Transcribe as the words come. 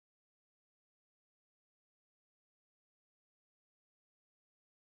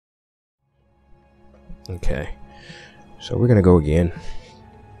Okay, so we're gonna go again.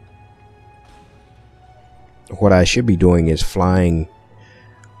 What I should be doing is flying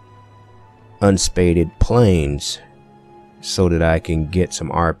unspaded planes so that I can get some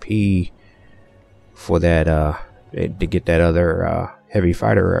RP for that to get that other heavy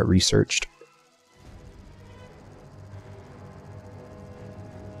fighter researched.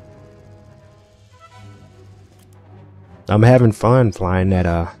 I'm having fun flying that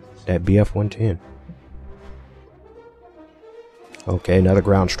Bf110. Okay, another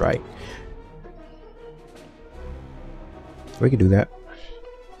ground strike. We can do that.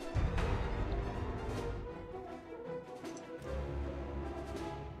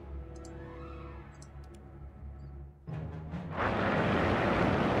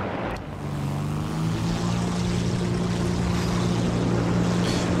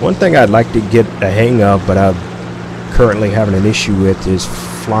 One thing I'd like to get the hang of, but I'm currently having an issue with, is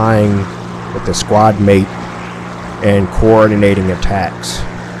flying with the squad mate and coordinating attacks.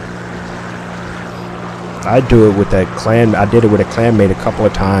 I do it with a clan. I did it with a clanmate a couple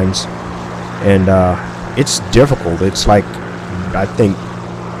of times, and it's difficult. It's like, I think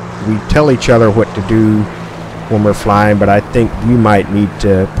we tell each other what to do when we're flying, but I think we might need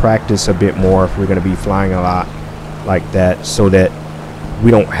to practice a bit more if we're going to be flying a lot like that, so that we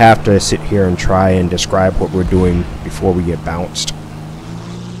don't have to sit here and try and describe what we're doing before we get bounced.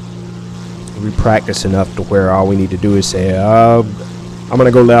 We practice enough to where all we need to do is say, I'm going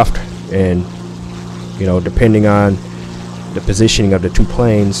to go left, and you know, depending on the positioning of the two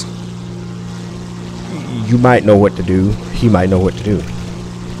planes, you might know what to do. He might know what to do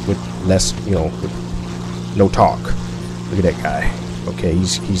with less, you know, with no talk. Look at that guy. Okay,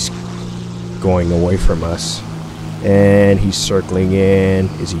 he's going away from us, and he's circling in.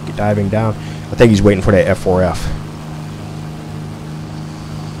 Is he diving down? I think he's waiting for that F4F.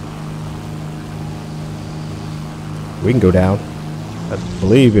 We can go down. I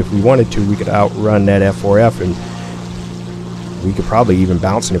believe if we wanted to, we could outrun that F4F, and we could probably even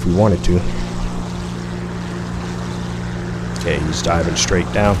bounce it if we wanted to. Okay, he's diving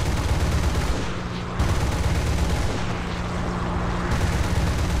straight down.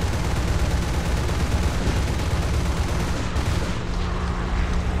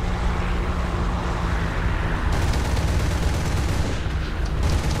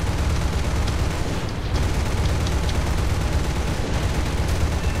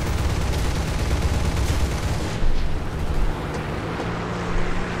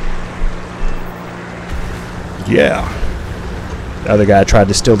 Yeah. The other guy tried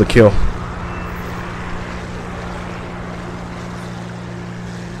to steal the kill.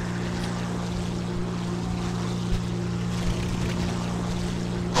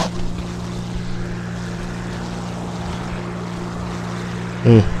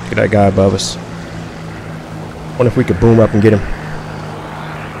 Look at that guy above us. Wonder if we could boom up and get him.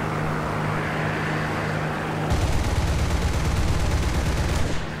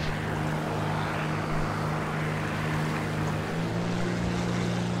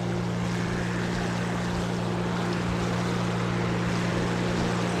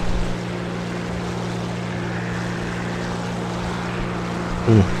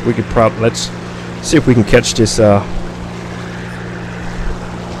 We could probably, let's see if we can catch this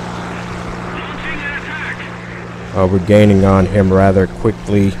we're gaining on him rather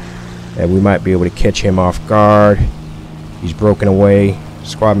quickly, and we might be able to catch him off guard. He's broken away.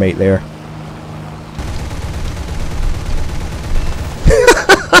 Squad mate there.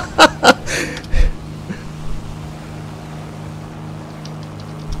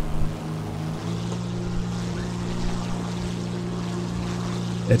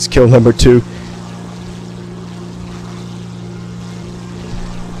 That's kill number 2.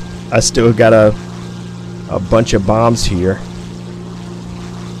 I still got a bunch of bombs here.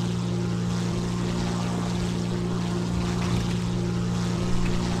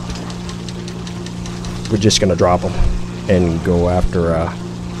 We're just gonna drop them and go after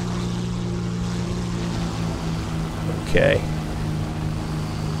okay.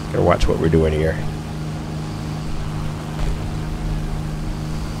 Gotta watch what we're doing here.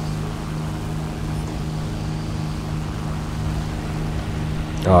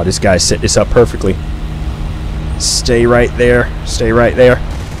 Oh, this guy set this up perfectly. Stay right there. Stay right there.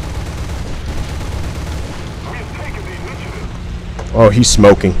 Oh, he's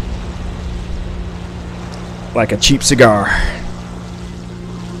smoking like a cheap cigar.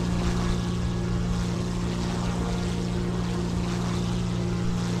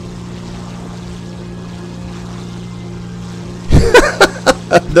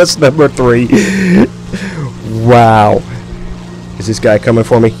 That's number 3. Wow. Is this guy coming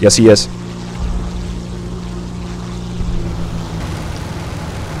for me? Yes, he is.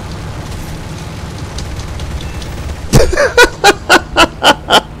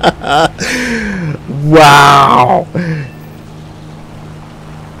 Wow!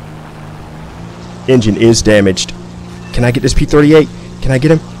 Engine is damaged. Can I get this P-38? Can I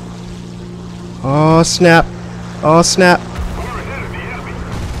get him? Oh, snap. Oh, snap.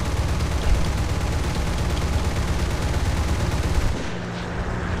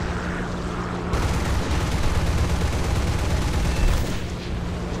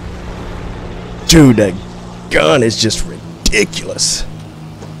 Dude, that gun is just ridiculous.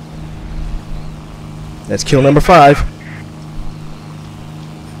 That's kill number 5.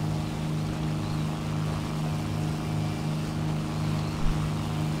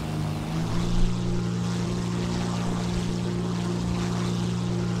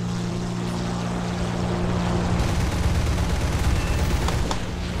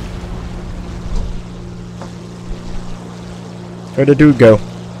 Where'd the dude go?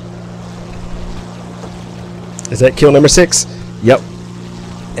 Is that kill number 6? Yep.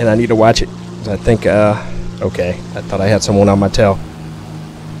 And I need to watch it. I think, okay. I thought I had someone on my tail.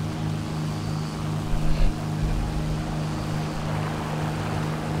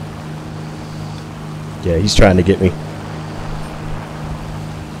 Yeah, he's trying to get me.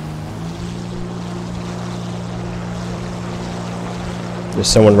 There's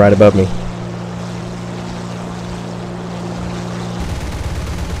someone right above me.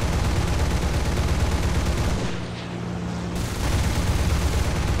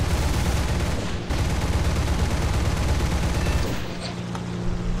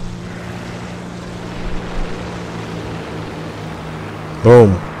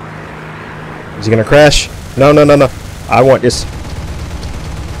 Boom. Is he gonna crash? No, no, no, no. I want this.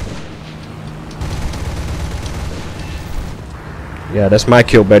 Yeah, that's my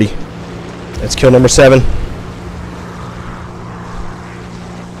kill, buddy. That's kill number 7.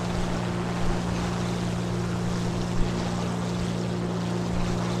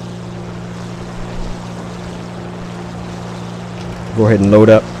 Go ahead and load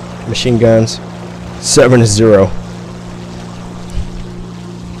up machine guns. 7-0.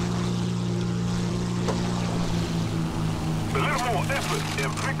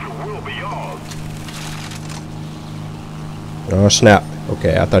 Oh snap.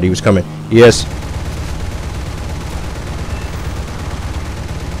 Okay, I thought he was coming. Yes.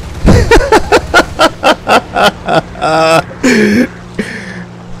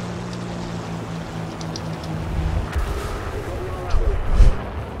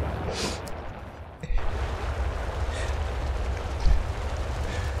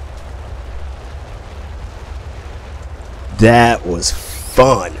 That was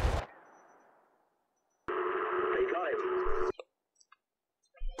fun.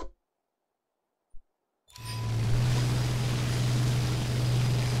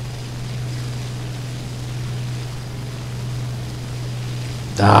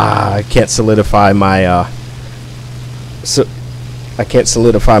 I can't solidify my I can't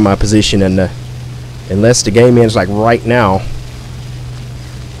solidify my position in the unless the game ends like right now.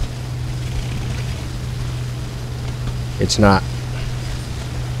 It's not.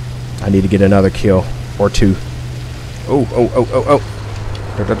 I need to get another kill or 2. Oh, oh, oh, oh, oh.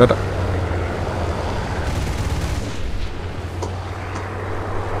 Da, da, da, da.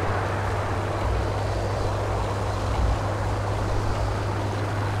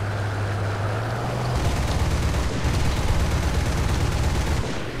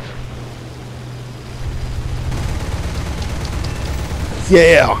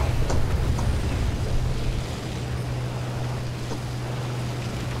 Yeah.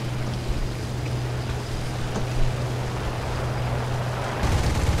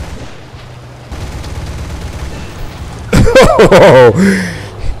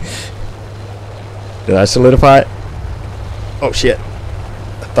 Did I solidify it? Oh shit. I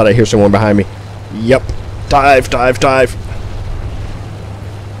thought I hear someone behind me. Yep. Dive, dive, dive.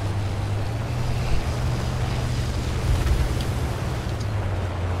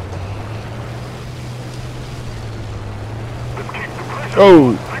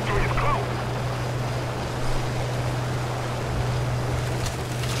 Oh.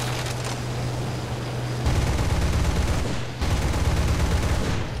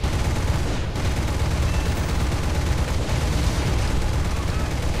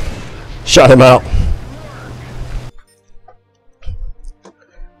 Shot him out.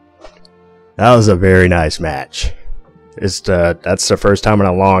 That was a very nice match. That's the first time in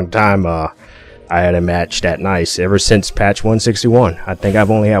a long time I had a match that nice ever since patch 161. I think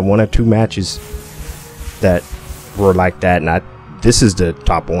I've only had 1 or 2 matches that were like that, and this is the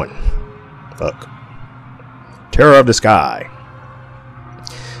top one. Look, Terror of the Sky.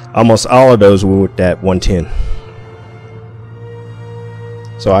 Almost all of those were with that 110.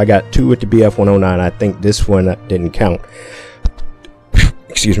 So I got 2 with the Bf109. I think this one didn't count.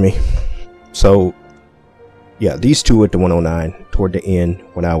 Excuse me. So yeah, these 2 with the 109 toward the end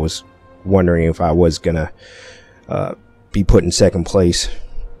when I was wondering if I was gonna be put in second place,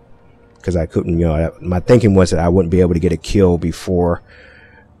 because I couldn't, you know, my thinking was that I wouldn't be able to get a kill before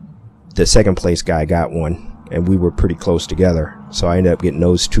the second place guy got one, and we were pretty close together. So I ended up getting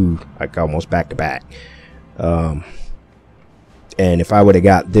those 2 like almost back to back. And if I would have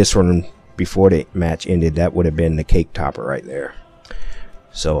got this one before the match ended, that would have been the cake topper right there.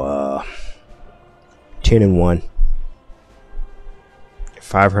 So 10-1,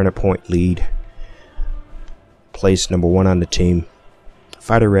 500 point lead, place number 1 on the team,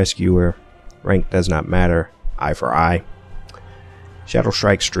 fighter rescuer, rank does not matter, eye for eye, shadow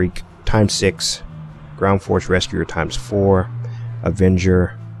strike streak ×6, ground force rescuer ×4,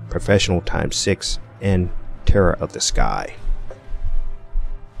 avenger professional ×6, and terror of the sky.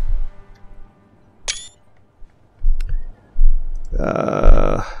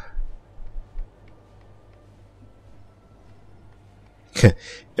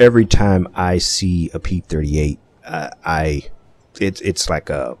 Every time I see a P-38, it's like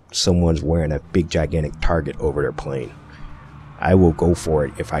someone's wearing a big gigantic target over their plane. I will go for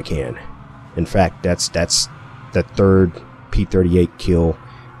it if I can. In fact, that's the 3rd P-38 kill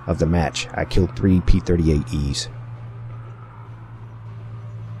of the match. I killed 3 P-38Es.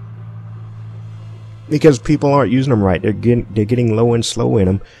 Because people aren't using them right. They're getting low and slow in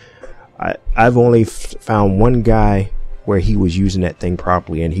them. I've only found one guy where he was using that thing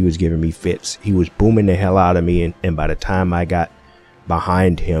properly, and he was giving me fits. He was booming the hell out of me, and by the time I got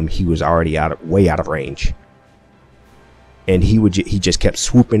behind him, he was already way out of range. And he just kept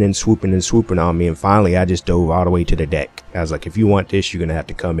swooping and swooping and swooping on me, and finally I just dove all the way to the deck. I was like, if you want this, you're gonna have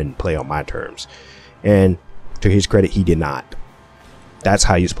to come and play on my terms. And to his credit, he did not. That's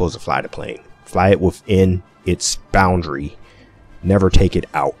how you're supposed to fly the plane. Fly it within its boundary. Never take it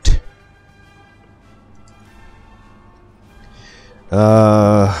out.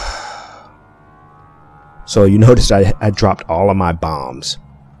 So you notice I dropped all of my bombs.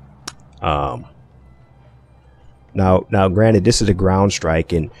 Now granted, this is a ground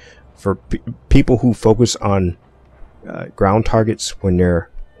strike, and for people who focus on ground targets when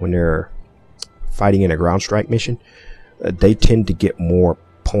they're fighting in a ground strike mission, they tend to get more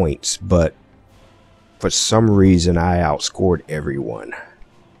points, but for some reason I outscored everyone.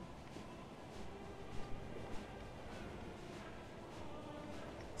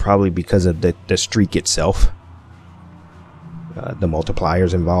 Probably because of the streak itself, the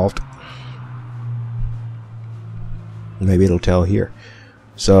multipliers involved. Maybe it'll tell here.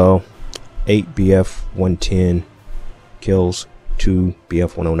 So 8 Bf110 kills, 2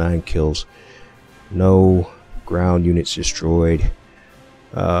 Bf109 kills, no ground units destroyed,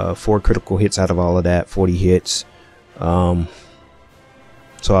 4 critical hits out of all of that, 40 hits. So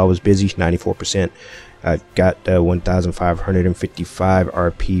I was busy, 94%. I got 1,555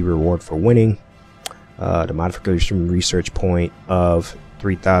 RP reward for winning. The modification research point of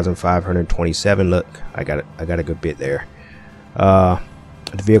 3,527. Look, I got a good bit there. The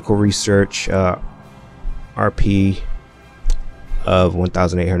vehicle research RP of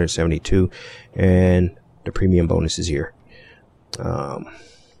 1,872, and the premium bonuses here.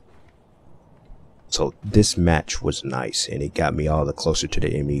 So this match was nice, and it got me all the closer to the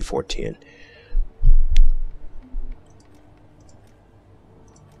ME410.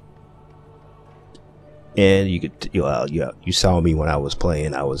 And you could, you saw me when I was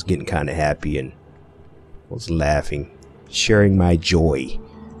playing. I was getting kind of happy and was laughing, sharing my joy.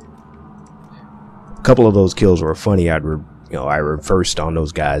 A couple of those kills were funny. I reversed on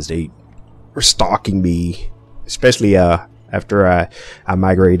those guys. They were stalking me, especially after I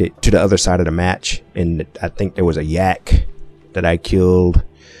migrated to the other side of the match, and I think there was a yak that I killed,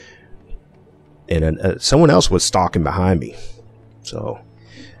 and someone else was stalking behind me. So,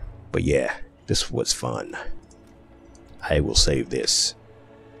 but yeah. This was fun. I will save this.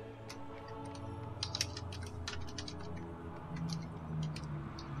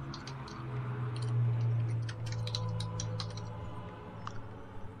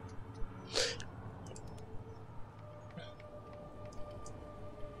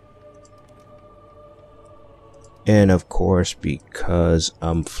 And of course, because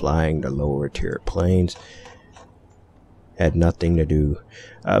I'm flying the lower tier planes, had nothing to do.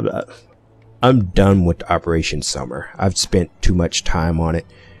 I'm done with Operation Summer. I've spent too much time on it.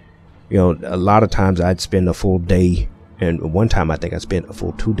 You know, a lot of times I'd spend a full day, and one time I think I spent a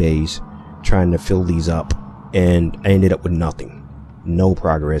full 2 days trying to fill these up, and I ended up with nothing. No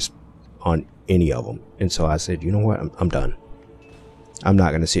progress on any of them. And so I said, you know what? I'm done. I'm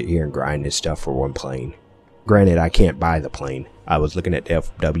not going to sit here and grind this stuff for one plane. Granted, I can't buy the plane. I was looking at the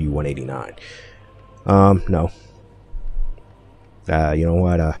Bf110 no. You know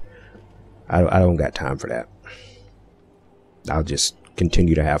what? I don't got time for that. I'll just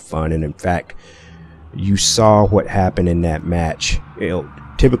continue to have fun. And in fact, you saw what happened in that match.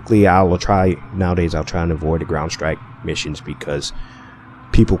 Typically, nowadays I'll try and avoid the ground strike missions because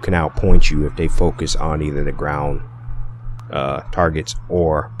people can outpoint you if they focus on either the ground targets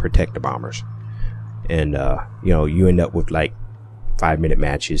or protect the bombers. And you know, you end up with like 5-minute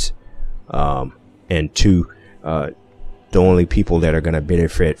matches. And two, the only people that are going to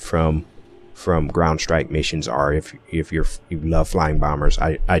benefit from ground strike missions are if you love flying bombers.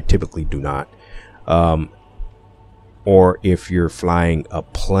 I typically do not. Or if you're flying a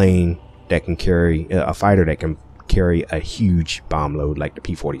plane that can carry a fighter that can carry a huge bomb load like the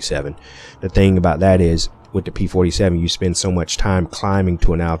P-47. The thing about that is, with the P-47, you spend so much time climbing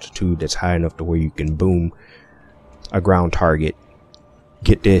to an altitude that's high enough to where you can boom a ground target,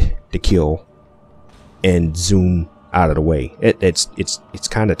 get the kill, and zoom out of the way. It's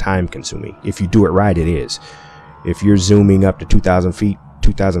kind of time consuming. If you do it right, it is. If you're zooming up to 2,000 feet,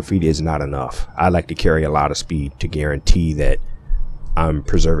 2,000 feet is not enough. I like to carry a lot of speed to guarantee that I'm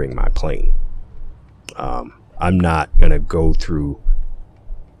preserving my plane. I'm not gonna go through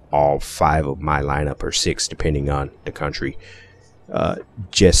all 5 of my lineup, or 6 depending on the country,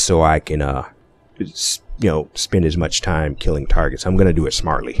 just so I can you know, spend as much time killing targets. I'm gonna do it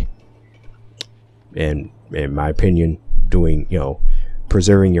smartly. And in my opinion, doing, you know,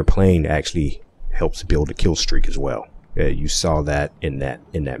 preserving your plane actually helps build a kill streak as well. You saw that in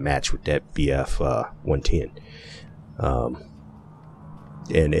that match with that Bf110,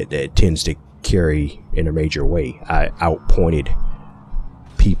 and it tends to carry in a major way. I outpointed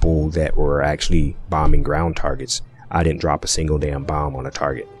people that were actually bombing ground targets. I didn't drop a single damn bomb on a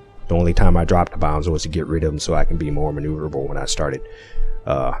target. The only time I dropped the bombs was to get rid of them so I can be more maneuverable when I started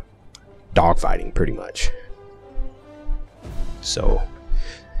dogfighting, pretty much. So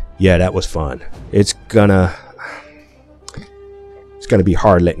yeah, that was fun. It's gonna be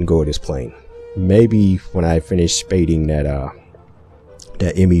hard letting go of this plane. Maybe when I finish spading that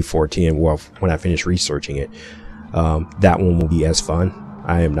ME410, well, when I finish researching it, that one will be as fun.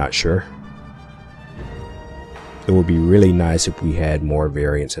 I am not sure. It would be really nice if we had more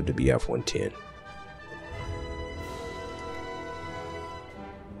variants of the Bf110.